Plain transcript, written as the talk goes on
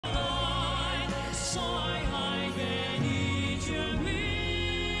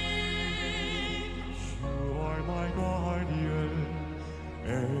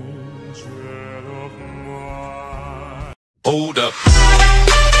Hold up.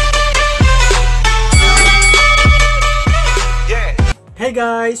 Hey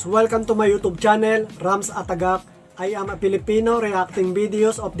guys! Welcome to my YouTube channel, Rams Atagak. I am a Filipino reacting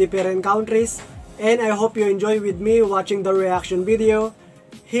videos of different countries, and I hope you enjoy with me watching the reaction video.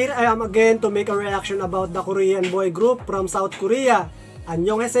 Here I am again to make a reaction about the Korean boy group from South Korea.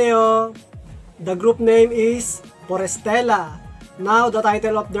 Annyeonghaseyo! The group name is FORESTELLA. Now the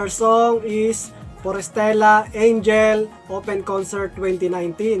title of their song is FORESTELLA Angel Open Concert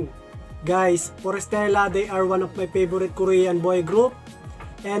 2019. Guys, FORESTELLA, they are one of my favorite Korean boy group,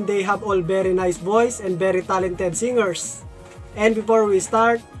 and they have all very nice voice and very talented singers. And before we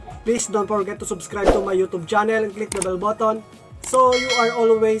start, please don't forget to subscribe to my YouTube channel and click the bell button so you are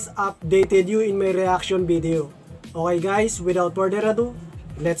always updated you in my reaction video. Okay guys, without further ado,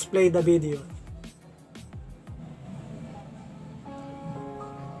 let's play the video.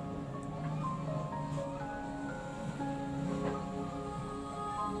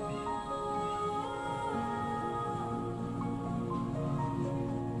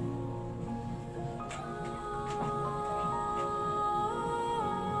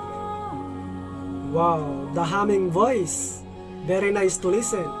 Wow, the humming voice. Very nice to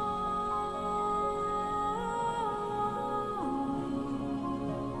listen.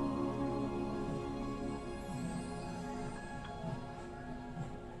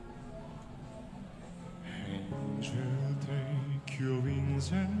 Angel, take your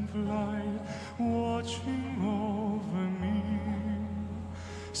wings and fly, watching over me.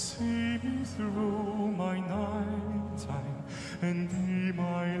 See me through my night time and be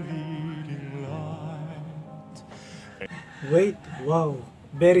my leading light. Wait, wow,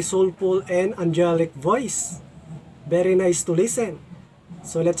 very soulful and angelic voice. Very nice to listen.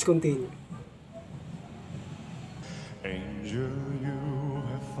 So let's continue. Angel, you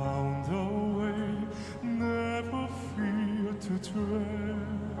have found a way, never fear to tread.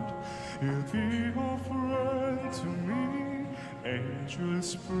 You'll be a friend to me. Angel,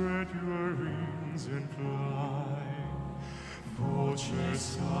 spread your wings and fly.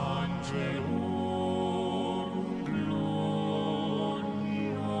 Voces angelo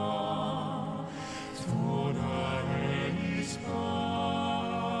gloria, toda elis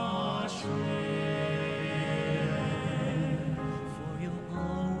pace. For you're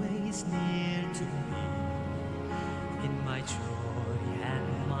always near to me, in my joy and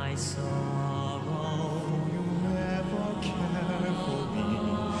my sorrow. You never care for me,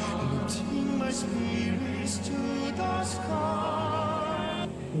 lifting my spirits to the sky.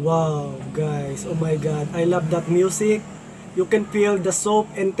 Wow, guys, oh my god, I love that music. You can feel the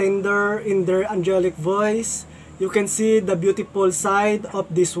soft and tender in their angelic voice. You can see the beautiful side of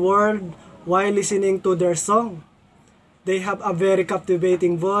this world while listening to their song. They have a very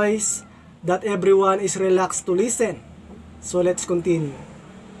captivating voice that everyone is relaxed to listen. So let's continue.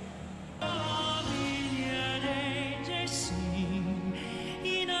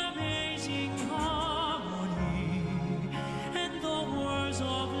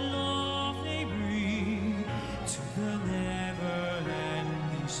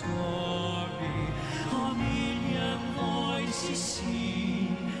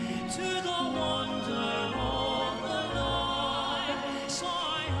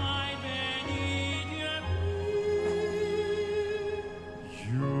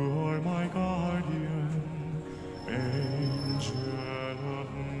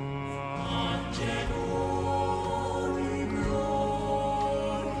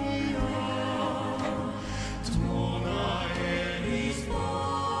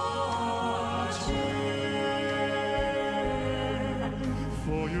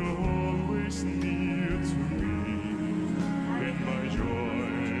 For you're always near to me, in my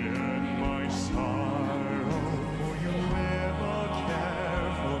joy and my sorrow. For you ever care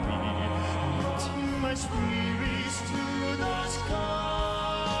for me, lifting my spirits to the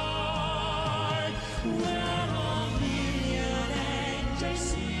sky. Where a million angels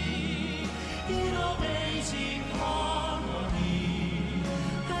sing in amazing harmony,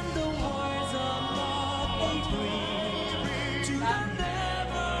 and the words of love they bring to the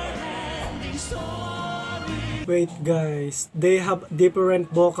Wait guys, they have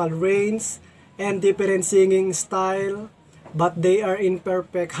different vocal range and different singing style, but they are in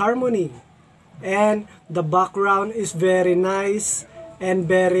perfect harmony. And the background is very nice and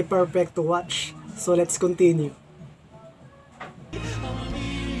very perfect to watch. So let's continue.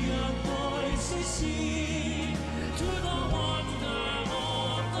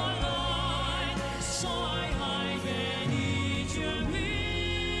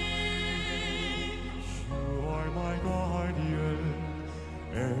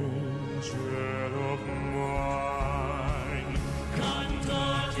 Angel of mine,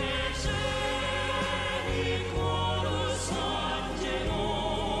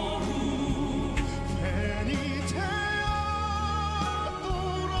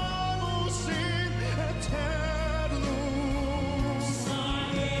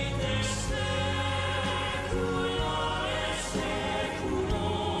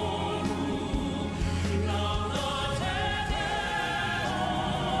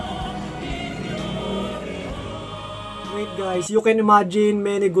 guys, you can imagine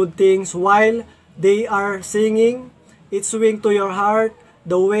many good things while they are singing. It swing to your heart,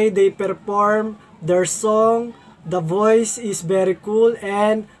 the way they perform their song. The voice is very cool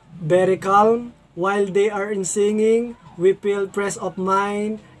and very calm. While they are in singing, we feel fresh of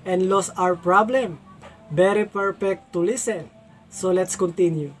mind and lost our problem. Very perfect to listen. So let's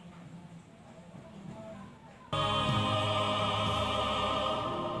continue.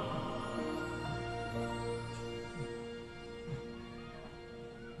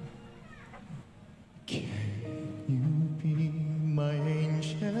 You be my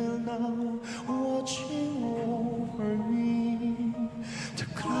angel now, watching over me. The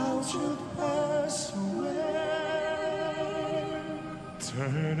clouds should pass away.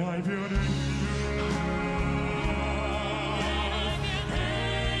 Then I will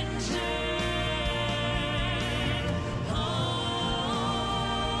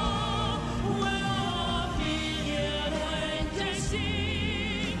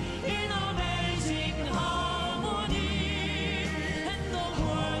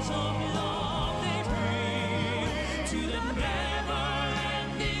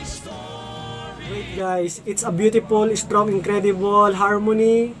Wait guys, it's a beautiful, strong, incredible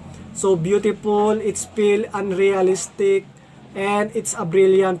harmony. So beautiful, it's feel unrealistic, and it's a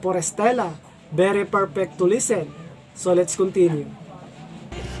brilliant Forestella. Very perfect to listen. So let's continue.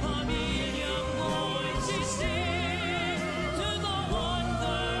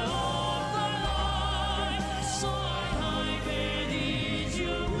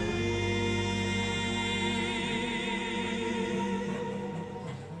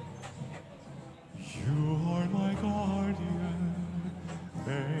 You are my guardian,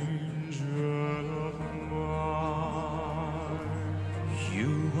 angel of mine.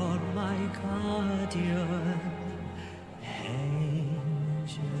 You are my guardian,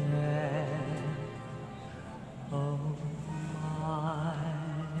 angel of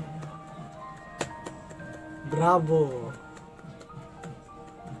mine. Bravo!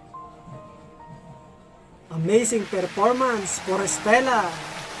 Amazing performance, Forestella!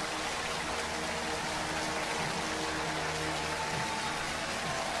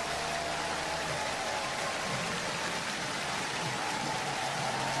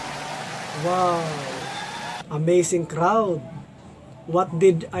 Wow! Amazing crowd! What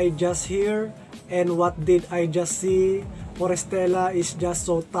did I just hear and what did I just see? Forestella is just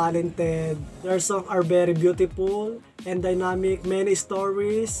so talented. Their songs are very beautiful and dynamic. Many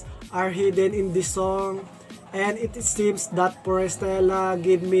stories are hidden in this song. And it seems that Forestella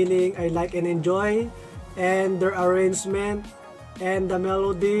give meaning I like and enjoy. And their arrangement and the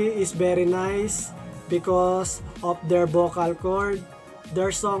melody is very nice because of their vocal cord.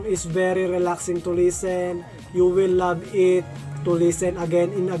 Their song is very relaxing to listen. You will love it to listen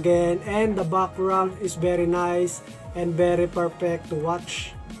again and again. And the background is very nice and very perfect to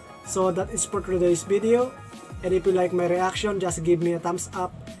watch. So that is for today's video. And if you like my reaction, just give me a thumbs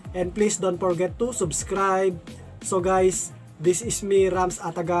up. And please don't forget to subscribe. So guys, this is me, Rams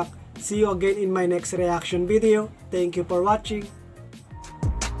Atagak. See you again in my next reaction video. Thank you for watching.